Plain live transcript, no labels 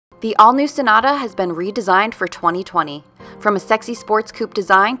The all-new Sonata has been redesigned for 2020. From a sexy sports coupe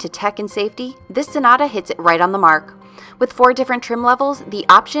design to tech and safety, this Sonata hits it right on the mark. With 4 different trim levels, the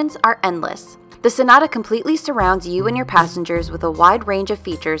options are endless. The Sonata completely surrounds you and your passengers with a wide range of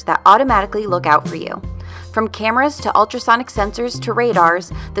features that automatically look out for you. From cameras to ultrasonic sensors to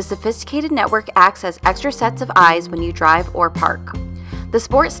radars, the sophisticated network acts as extra sets of eyes when you drive or park. The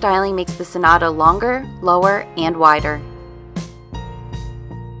sport styling makes the Sonata longer, lower, and wider.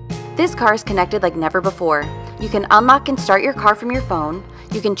 This car is connected like never before. You can unlock and start your car from your phone,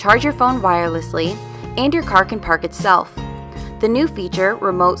 you can charge your phone wirelessly, and your car can park itself. The new feature,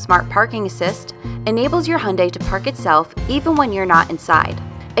 Remote Smart Parking Assist, enables your Hyundai to park itself even when you're not inside.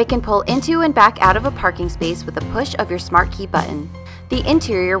 It can pull into and back out of a parking space with a push of your smart key button. The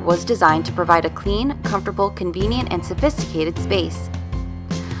interior was designed to provide a clean, comfortable, convenient, and sophisticated space.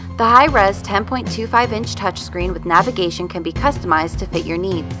 The high-res 10.25-inch touchscreen with navigation can be customized to fit your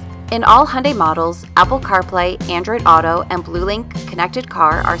needs. In all Hyundai models, Apple CarPlay, Android Auto, and BlueLink connected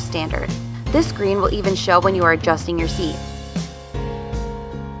car are standard. This screen will even show when you are adjusting your seat.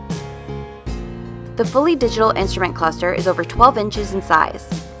 The fully digital instrument cluster is over 12 inches in size.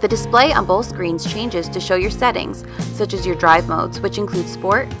 The display on both screens changes to show your settings, such as your drive modes, which include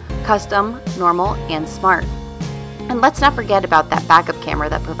Sport, Custom, Normal, and Smart. And let's not forget about that backup camera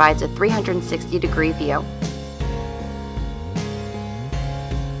that provides a 360-degree view.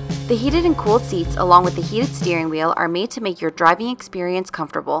 The heated and cooled seats along with the heated steering wheel are made to make your driving experience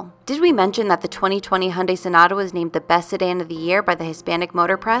comfortable. Did we mention that the 2020 Hyundai Sonata was named the best sedan of the year by the Hispanic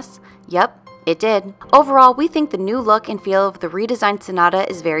Motor Press? Yep, it did. Overall, we think the new look and feel of the redesigned Sonata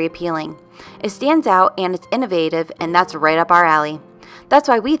is very appealing. It stands out and it's innovative, and that's right up our alley. That's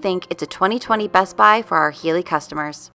why we think it's a 2020 Best Buy for our Healy customers.